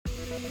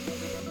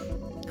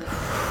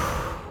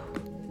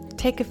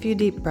Take a few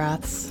deep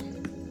breaths.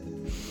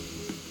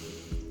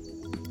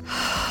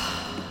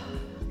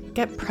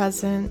 Get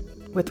present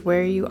with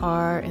where you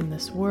are in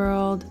this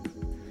world,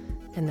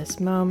 in this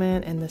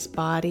moment, in this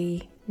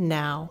body,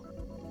 now.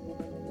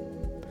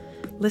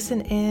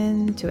 Listen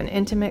in to an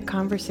intimate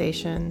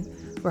conversation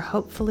where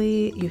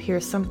hopefully you hear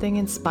something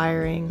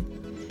inspiring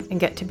and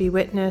get to be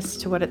witness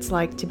to what it's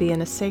like to be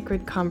in a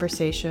sacred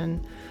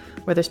conversation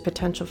where there's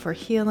potential for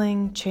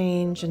healing,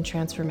 change, and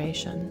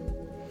transformation.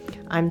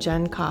 I'm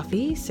Jen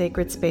Coffey,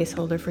 Sacred Space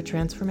Holder for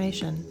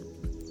Transformation.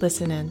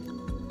 Listen in.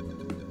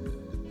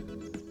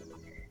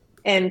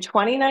 In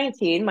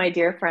 2019, my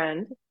dear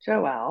friend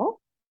Joelle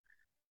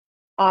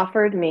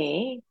offered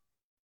me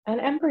an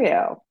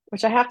embryo,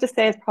 which I have to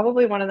say is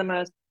probably one of the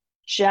most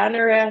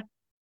generous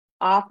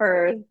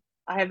offers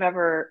I have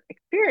ever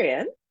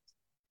experienced.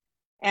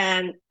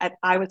 And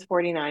I was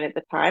 49 at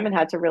the time and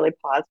had to really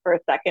pause for a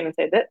second and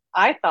say that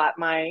I thought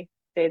my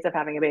days of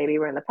having a baby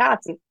were in the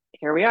past. And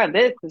here we are.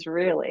 This is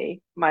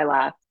really my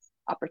last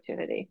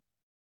opportunity.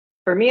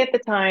 For me at the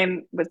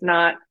time was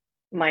not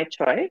my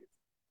choice,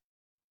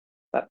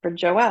 but for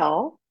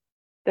Joelle,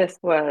 this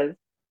was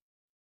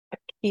a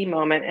key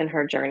moment in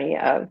her journey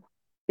of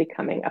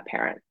becoming a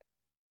parent.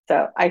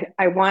 So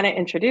I want to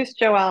introduce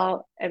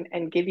Joelle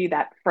and give you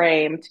that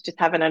frame to just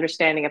have an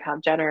understanding of how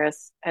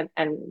generous and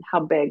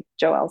how big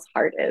Joelle's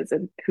heart is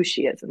and who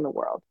she is in the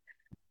world.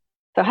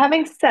 So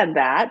having said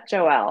that,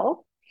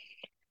 Joelle,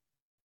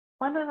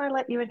 why don't I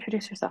let you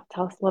introduce yourself?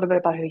 Tell us a little bit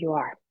about who you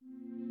are.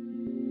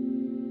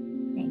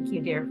 Thank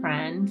you, dear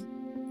friend.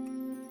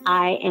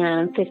 I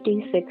am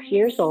 56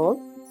 years old.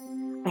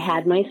 I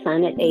had my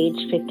son at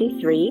age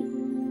 53.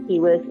 He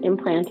was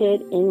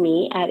implanted in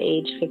me at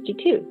age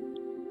 52.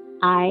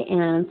 I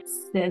am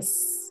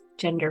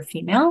cisgender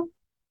female.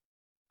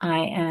 I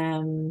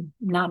am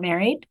not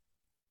married,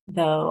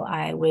 though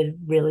I would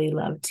really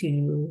love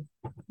to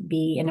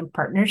be in a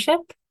partnership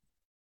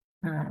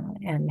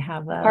and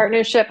have a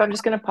partnership. I'm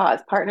just going to pause.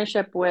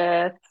 Partnership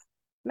with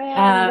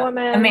man,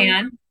 woman. A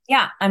man.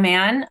 Yeah, a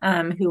man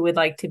who would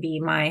like to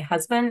be my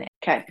husband.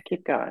 Okay,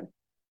 keep going.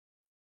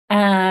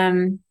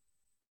 I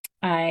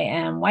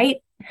am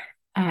white.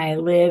 I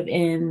live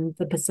in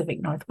the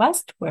Pacific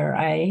Northwest where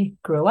I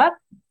grew up.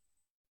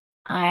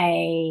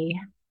 I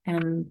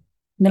am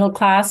middle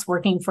class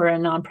working for a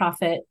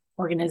nonprofit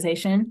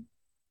organization.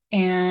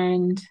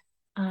 And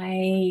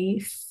I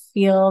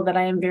feel that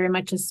I am very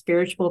much a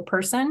spiritual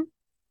person,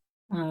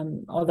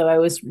 although I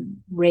was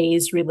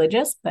raised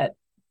religious, but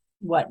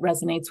what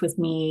resonates with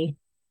me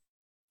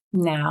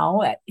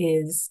now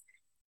is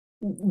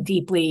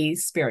deeply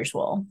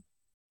spiritual.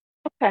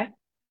 Okay.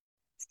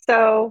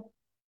 So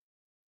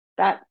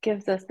that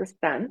gives us a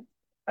sense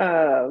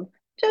of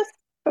just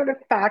sort of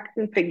facts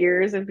and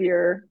figures of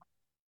your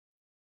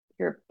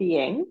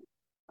being.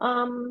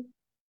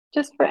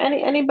 Just for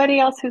anybody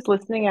else who's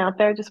listening out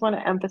there, just want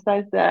to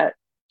emphasize that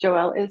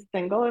Joelle is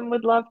single and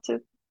would love to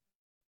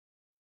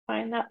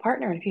find that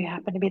partner. And if you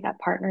happen to be that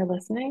partner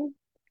listening,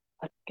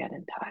 let's get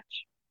in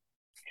touch.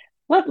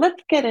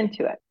 Let's get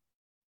into it.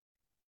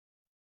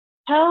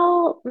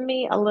 Tell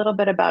me a little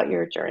bit about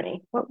your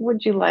journey. What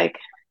would you like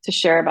to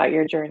share about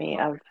your journey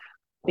of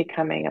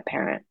becoming a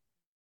parent?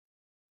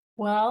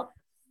 Well,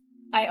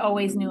 I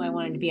always knew I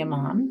wanted to be a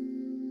mom.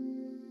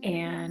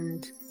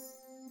 And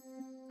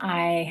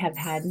I have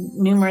had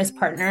numerous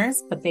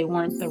partners, but they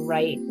weren't the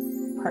right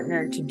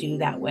partner to do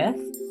that with.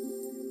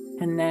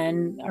 And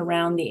then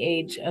around the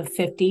age of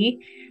 50,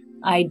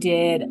 I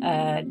did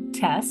a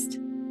test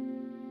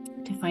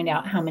to find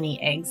out how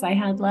many eggs I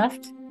had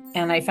left.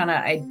 And I found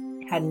out I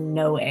had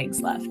no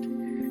eggs left.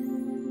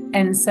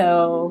 And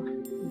so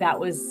that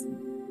was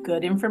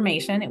good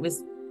information. It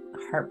was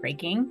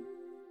heartbreaking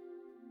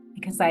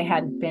because I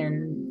had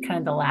been kind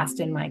of the last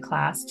in my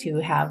class to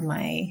have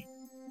my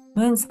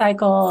moon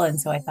cycle.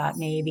 And so I thought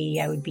maybe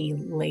I would be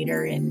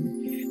later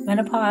in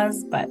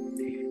menopause, but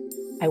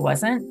I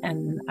wasn't.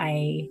 And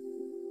I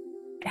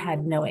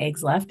had no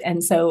eggs left.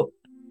 And so,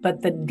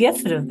 but the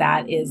gift of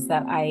that is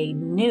that I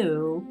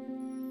knew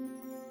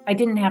I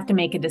didn't have to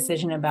make a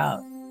decision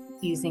about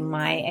using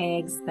my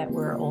eggs that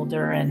were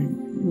older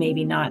and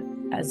maybe not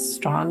as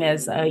strong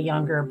as a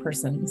younger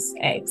person's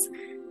eggs.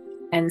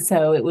 And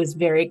so it was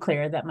very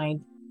clear that my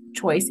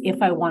choice,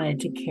 if I wanted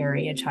to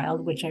carry a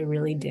child, which I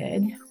really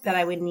did, that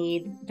I would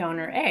need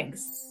donor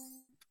eggs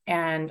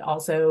and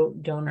also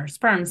donor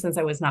sperm since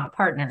I was not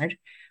partnered.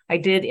 I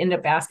did end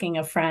up asking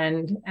a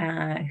friend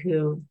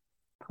who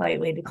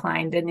politely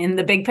declined. And in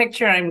the big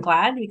picture, I'm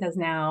glad because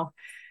now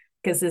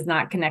this is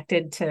not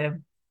connected to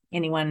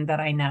anyone that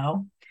I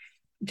know,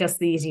 just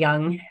these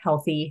young,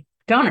 healthy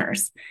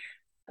donors.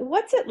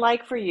 What's it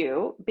like for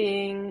you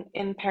being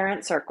in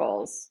parent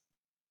circles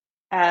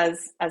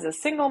as a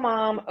single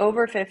mom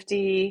over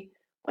 50?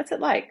 What's it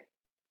like?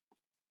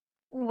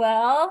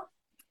 Well,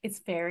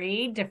 it's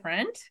very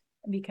different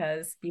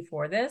because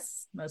before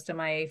this, most of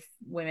my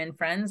women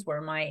friends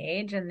were my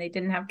age and they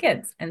didn't have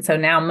kids. And so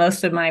now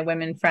most of my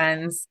women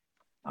friends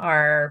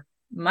are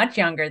much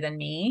younger than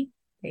me.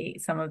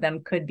 Some of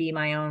them could be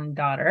my own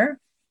daughter,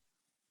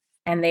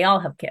 and they all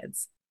have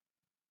kids.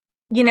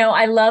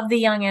 I love the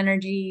young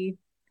energy.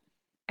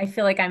 I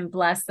feel like I'm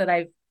blessed that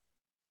I've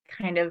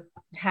kind of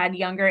had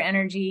younger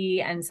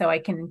energy. And so I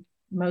can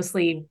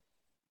mostly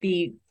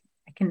they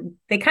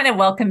kind of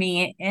welcome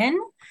me in.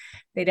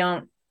 They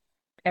don't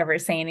ever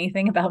say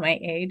anything about my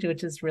age,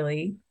 which is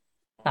really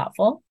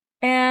thoughtful.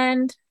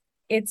 And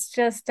it's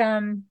just,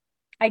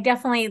 I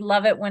definitely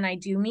love it when I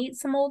do meet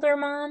some older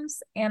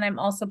moms. And I'm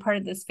also part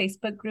of this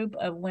Facebook group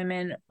of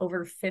women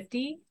over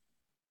 50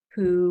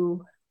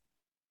 who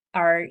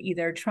are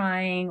either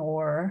trying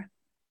or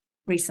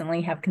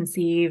recently have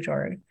conceived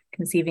or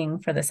conceiving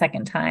for the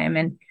second time.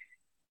 And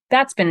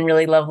that's been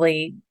really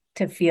lovely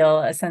to feel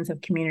a sense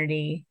of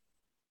community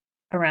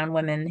around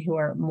women who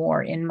are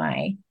more in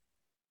my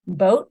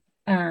boat.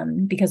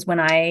 Because when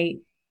I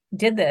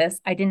did this,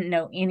 I didn't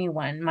know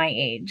anyone my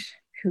age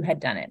who had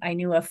done it. I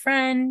knew a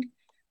friend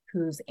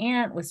whose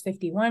aunt was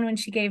 51 when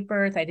she gave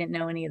birth. I didn't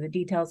know any of the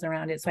details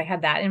around it. So I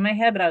had that in my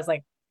head, but I was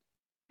like,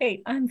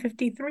 hey, I'm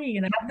 53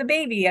 and I have the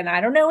baby and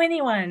I don't know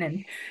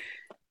anyone.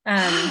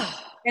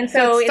 And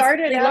so it it's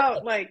started really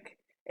out like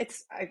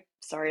I'm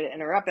sorry to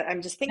interrupt, but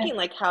I'm just thinking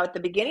like how at the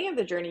beginning of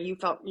the journey you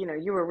felt,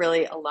 you were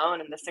really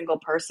alone and the single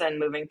person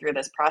moving through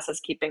this process,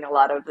 keeping a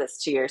lot of this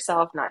to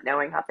yourself, not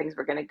knowing how things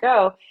were going to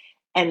go.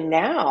 And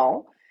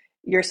now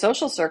your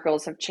social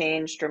circles have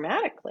changed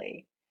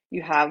dramatically.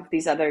 You have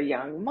these other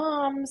young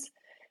moms,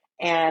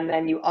 and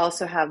then you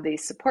also have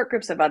these support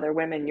groups of other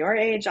women your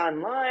age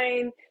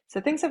online.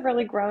 So things have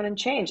really grown and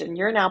changed, and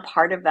you're now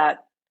part of that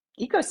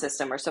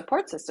ecosystem or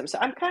support system. So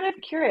I'm kind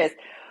of curious,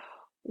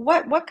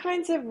 what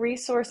kinds of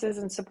resources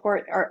and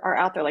support are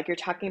out there? Like you're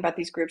talking about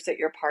these groups that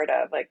you're part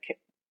of. Like,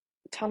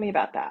 tell me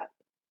about that.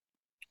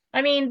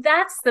 I mean,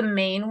 that's the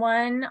main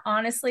one,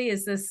 honestly,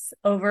 is this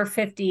over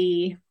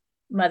 50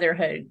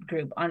 motherhood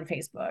group on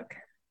Facebook.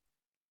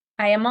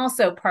 I am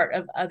also part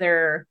of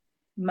other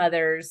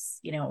mothers,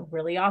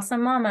 really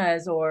awesome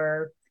mamas,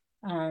 or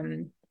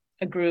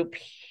a group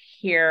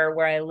here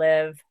where I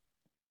live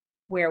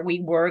where we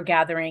were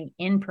gathering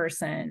in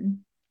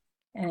person,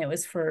 and it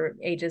was for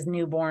ages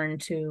newborn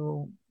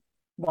to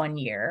 1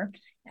 year.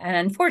 And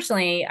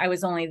unfortunately, I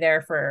was only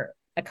there for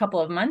a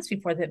couple of months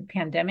before the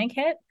pandemic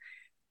hit,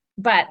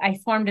 but I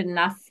formed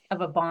enough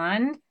of a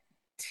bond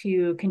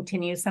to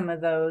continue some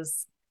of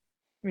those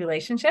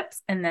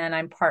relationships. And then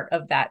I'm part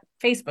of that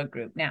Facebook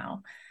group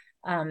now.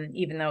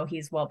 Even though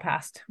he's well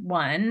past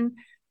 1,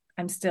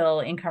 I'm still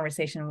in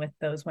conversation with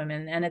those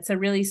women. And it's a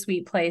really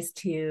sweet place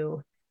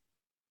to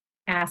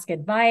ask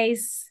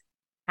advice,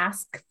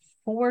 ask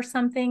for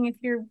something if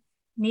you're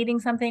needing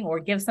something, or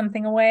give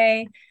something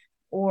away,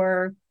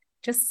 or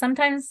just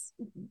sometimes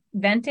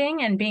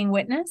venting and being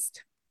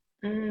witnessed.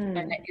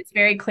 And it's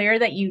very clear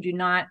that you do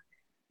not,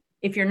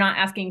 if you're not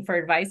asking for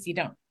advice, you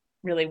don't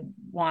really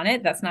want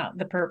it. That's not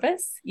the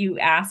purpose. You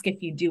ask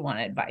if you do want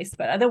advice,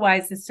 but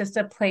otherwise it's just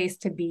a place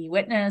to be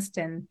witnessed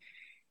and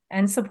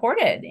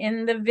supported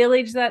in the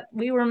village that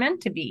we were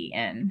meant to be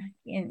in.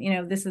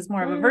 And this is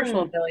more of a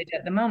virtual village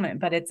at the moment,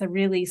 but it's a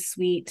really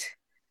sweet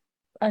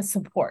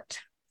support.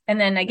 And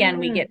then again,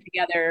 we get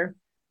together.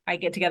 I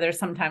get together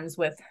sometimes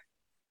with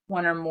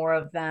one or more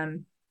of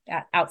them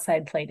at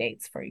outside play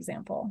dates, for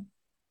example.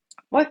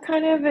 What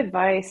kind of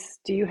advice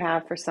do you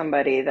have for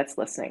somebody that's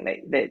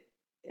listening that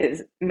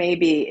is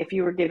maybe if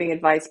you were giving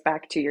advice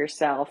back to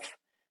yourself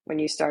when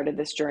you started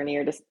this journey,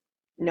 or just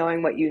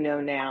knowing what you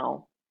know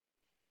now?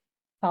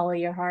 Follow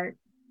your heart.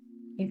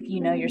 If you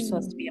know you're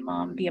supposed to be a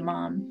mom, be a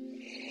mom.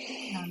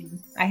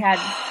 I had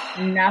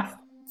enough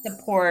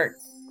support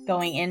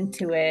going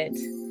into it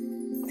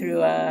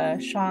through a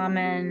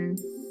shaman,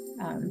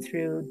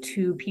 through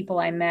 2 people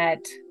I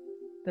met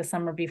the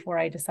summer before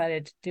I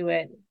decided to do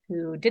it,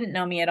 who didn't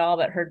know me at all,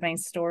 but heard my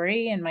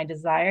story and my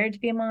desire to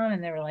be a mom.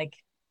 And they were like,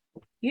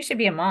 you should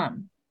be a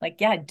mom. Like,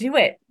 yeah, do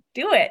it.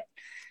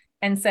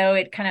 And so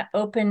it kind of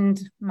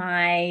opened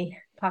my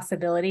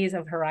possibilities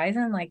of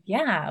horizon. Like,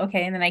 yeah,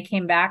 okay. And then I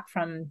came back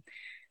from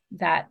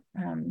that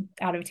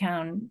out of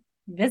town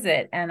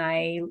visit, and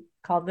I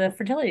called the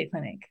fertility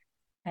clinic,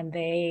 and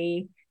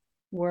they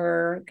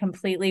were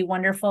completely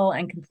wonderful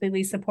and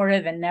completely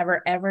supportive, and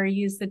never ever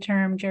used the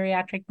term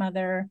geriatric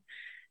mother,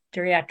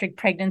 geriatric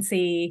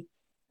pregnancy.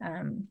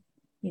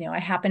 I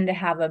happened to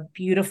have a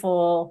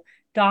beautiful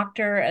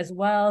doctor as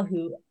well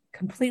who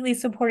completely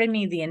supported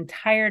me the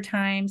entire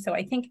time. So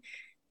I think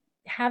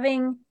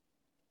having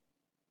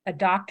a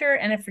doctor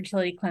and a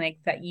fertility clinic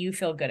that you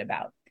feel good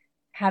about,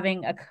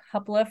 having a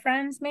couple of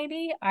friends,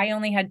 maybe. I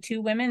only had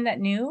 2 women that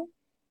knew.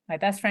 My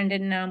best friend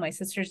didn't know, my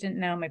sisters didn't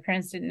know, my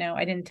parents didn't know.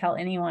 I didn't tell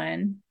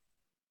anyone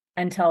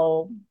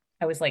until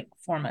I was like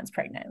 4 months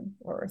pregnant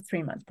or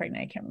 3 months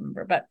pregnant. I can't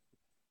remember, but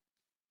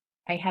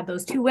I had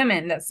those 2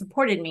 women that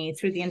supported me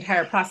through the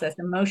entire process,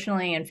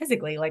 emotionally and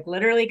physically, like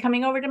literally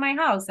coming over to my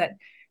house at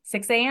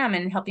 6 a.m.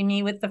 and helping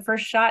me with the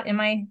first shot in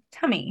my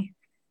tummy.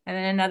 And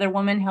then another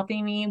woman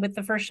helping me with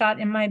the first shot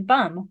in my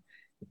bum.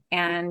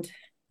 And,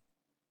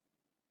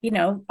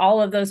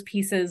 all of those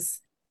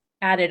pieces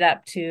added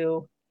up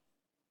to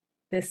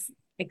this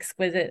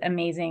exquisite,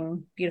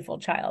 amazing, beautiful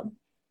child.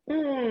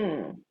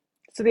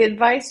 So the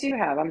advice you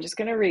have, I'm just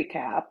going to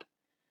recap.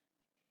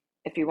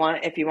 If you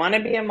want to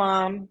be a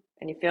mom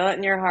and you feel it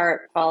in your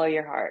heart, follow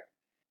your heart.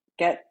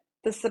 Get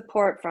the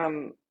support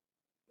from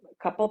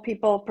a couple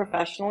people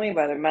professionally,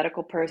 whether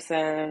medical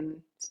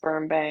person,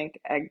 sperm bank,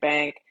 egg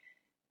bank,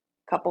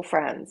 couple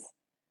friends.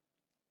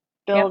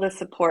 Yep. Build a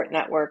support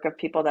network of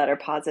people that are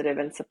positive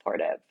and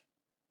supportive.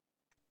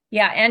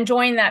 Yeah. And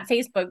join that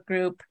Facebook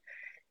group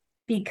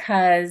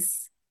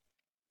because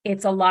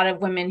it's a lot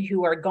of women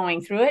who are going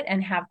through it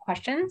and have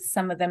questions,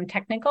 some of them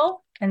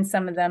technical and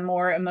some of them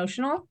more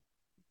emotional.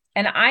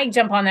 And I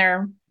jump on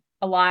there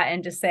a lot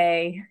and just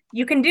say,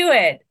 you can do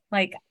it.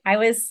 Like I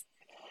was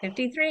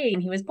 53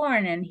 and he was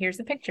born, and here's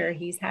a picture.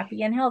 He's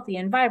happy and healthy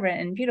and vibrant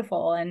and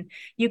beautiful. And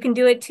you can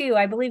do it too.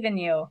 I believe in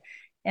you.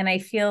 And I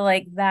feel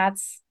like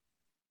that's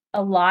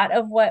a lot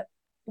of what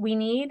we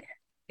need,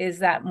 is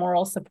that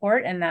moral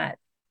support, and that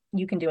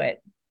you can do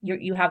it.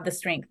 You have the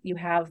strength, you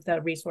have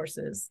the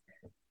resources.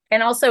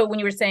 And also when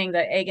you were saying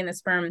the egg and the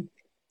sperm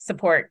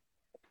support,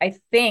 I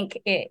think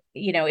it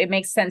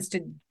makes sense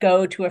to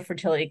go to a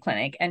fertility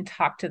clinic and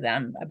talk to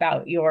them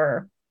about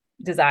your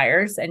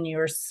desires and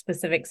your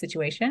specific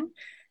situation.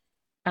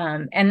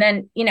 And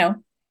then,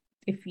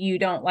 if you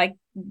don't like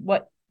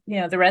what,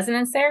 the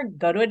resonance there,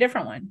 go to a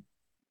different one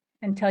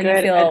until you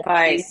Good feel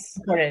advice.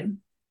 supported.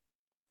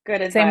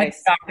 Good Same with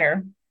advice. the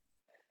doctor.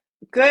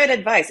 Good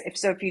advice.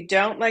 If you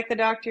don't like the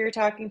doctor you're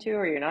talking to,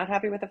 or you're not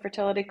happy with the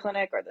fertility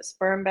clinic or the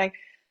sperm bank,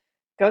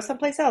 go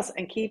someplace else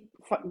and keep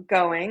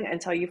going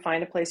until you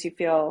find a place you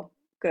feel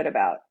good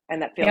about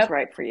and that feels Yep,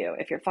 right for you.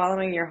 If you're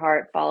following your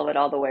heart, follow it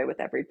all the way with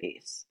every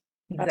piece.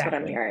 That's what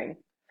I'm exactly. hearing. Yes.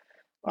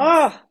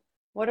 Oh,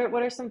 what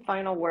are some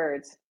final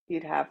words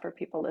you'd have for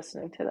people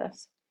listening to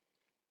this?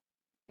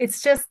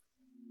 It's just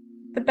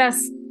the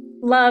best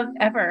love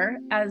ever,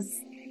 as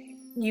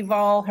you've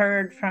all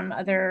heard from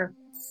other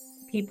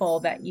people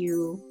that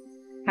you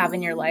have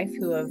in your life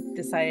who have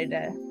decided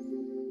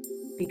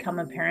to become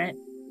a parent.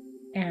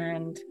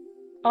 And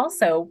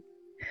also,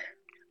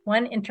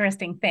 one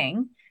interesting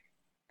thing,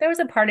 there was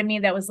a part of me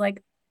that was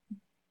like,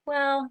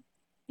 well,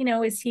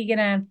 is he going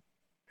to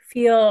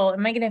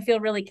am I going to feel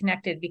really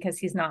connected because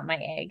he's not my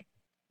egg?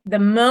 The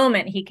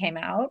moment he came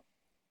out,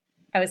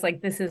 I was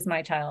like, this is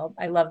my child.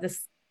 I love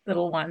this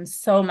little one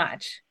so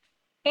much.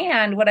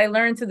 And what I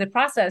learned through the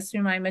process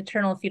through my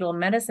maternal fetal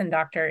medicine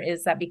doctor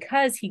is that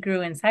because he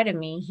grew inside of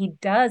me, he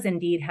does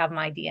indeed have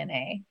my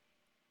DNA,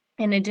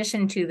 in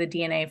addition to the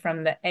DNA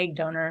from the egg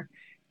donor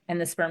and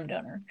the sperm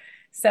donor.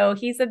 So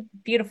he's a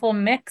beautiful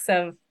mix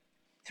of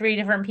three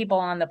different people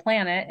on the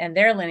planet and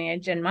their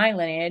lineage and my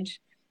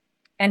lineage.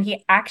 And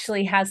he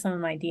actually has some of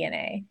my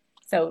DNA.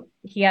 So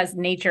he has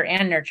nature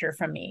and nurture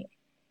from me.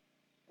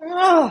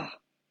 Oh,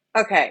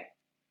 okay.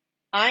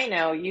 I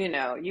know, you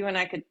and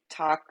I could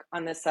talk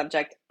on this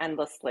subject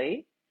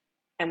endlessly,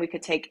 and we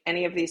could take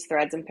any of these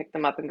threads and pick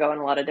them up and go in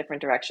a lot of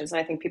different directions. And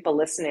I think people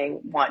listening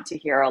want to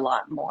hear a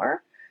lot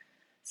more.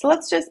 So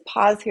let's just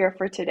pause here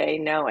for today,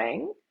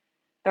 knowing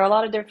there are a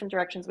lot of different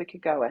directions we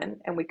could go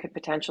in, and we could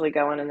potentially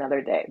go in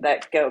another day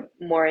that go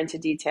more into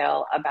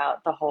detail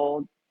about the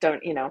whole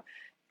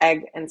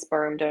egg and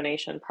sperm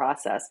donation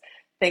process,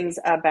 things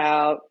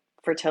about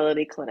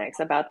fertility clinics,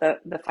 about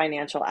the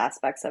financial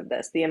aspects of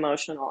this, the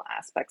emotional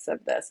aspects of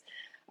this,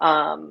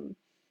 um,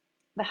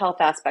 the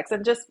health aspects,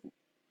 and just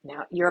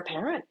now you're a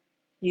parent.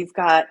 You've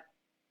got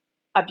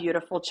a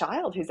beautiful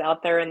child who's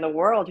out there in the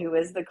world, who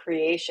is the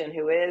creation,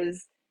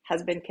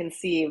 has been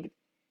conceived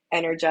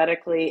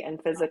energetically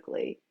and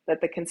physically,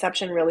 that the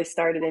conception really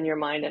started in your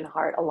mind and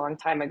heart a long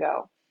time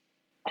ago.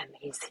 And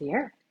he's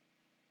here.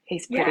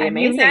 He's pretty Yeah, you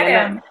amazing. met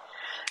him.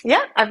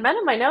 Yeah, I've met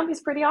him. I know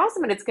he's pretty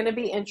awesome. And it's going to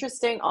be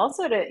interesting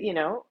also to,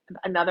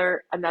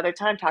 another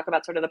time talk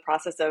about sort of the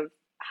process of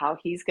how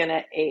he's going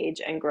to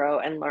age and grow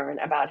and learn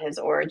about his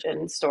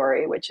origin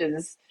story, which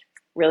is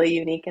really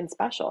unique and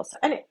special.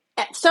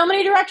 So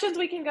many directions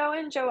we can go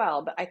in,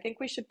 Joelle, but I think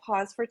we should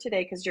pause for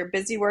today because you're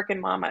busy working,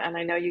 mama, and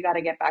I know you got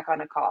to get back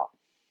on a call.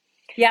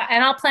 Yeah,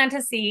 and I'll plant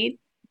a seed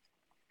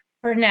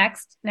for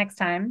next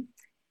time.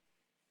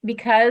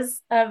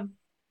 Because of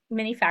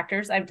many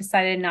factors, I've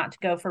decided not to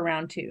go for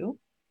round 2,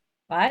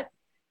 but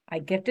I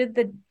gifted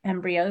the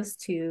embryos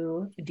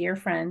to a dear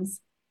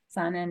friend's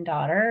son and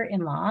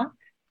daughter-in-law,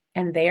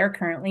 and they are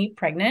currently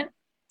pregnant.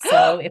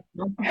 So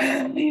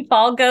if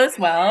all goes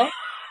well,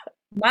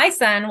 my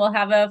son will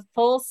have a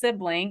full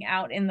sibling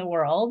out in the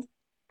world,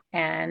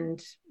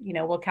 and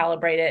we'll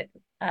calibrate it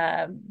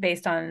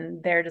based on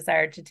their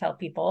desire to tell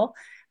people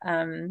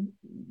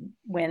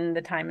when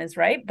the time is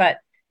right. But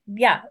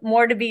yeah,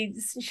 more to be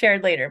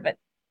shared later, but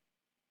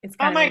it's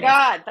Oh kind of my amazing.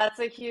 God, that's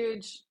a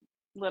huge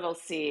little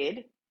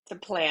seed to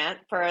plant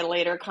for a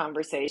later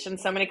conversation.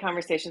 So many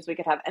conversations we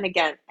could have. And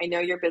again, I know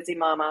you're busy,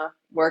 mama,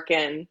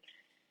 working,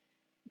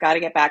 got to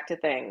get back to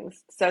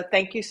things. So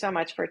thank you so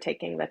much for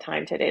taking the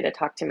time today to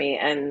talk to me.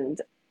 And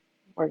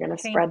we're going to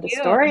Thank spread the you.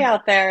 story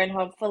out there and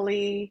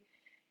hopefully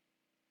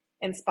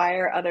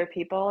inspire other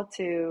people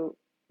to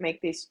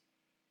make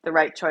the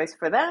right choice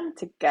for them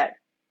to get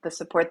the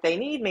support they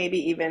need, maybe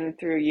even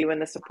through you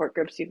and the support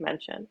groups you've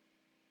mentioned.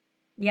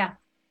 Yeah,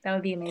 that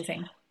would be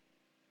amazing.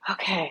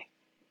 Okay.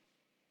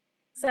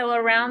 So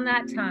around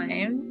that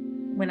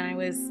time, when I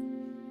was,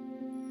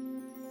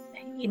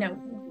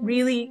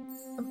 really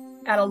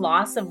at a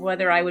loss of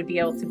whether I would be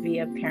able to be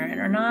a parent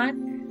or not,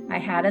 I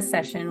had a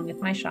session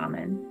with my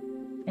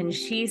shaman, and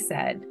she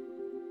said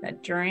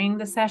that during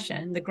the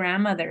session, the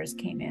grandmothers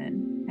came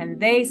in and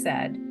they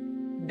said,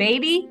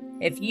 baby,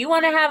 if you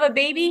want to have a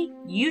baby,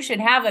 you should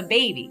have a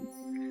baby.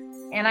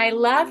 And I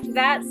left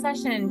that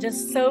session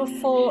just so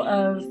full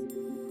of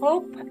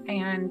hope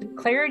and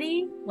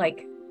clarity,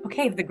 like,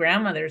 okay, if the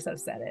grandmothers have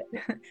said it,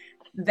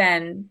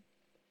 then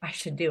I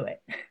should do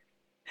it.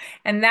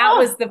 And that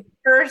was the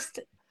first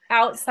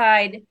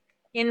outside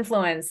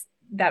influence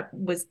that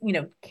was,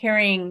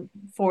 carrying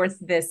forth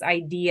this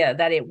idea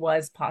that it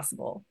was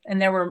possible.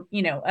 And there were,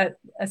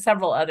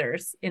 several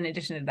others in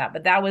addition to that,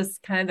 but that was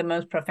kind of the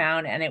most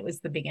profound, and it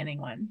was the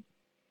beginning one.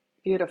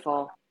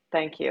 Beautiful.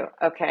 Thank you.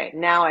 Okay,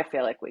 now I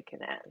feel like we can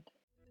end.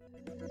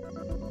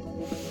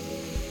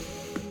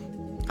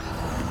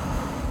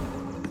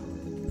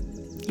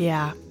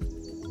 Yeah.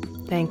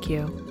 Thank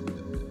you.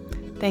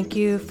 Thank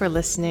you for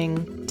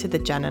listening to the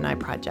Jen and I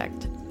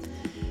Project.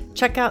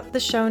 Check out the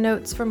show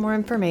notes for more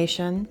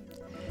information.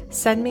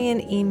 Send me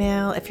an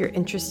email if you're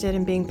interested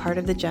in being part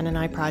of the Jen and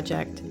I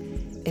Project.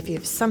 If you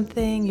have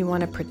something you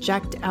want to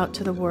project out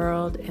to the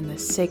world in the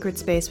sacred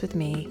space with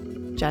me,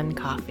 Jen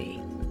Coffee.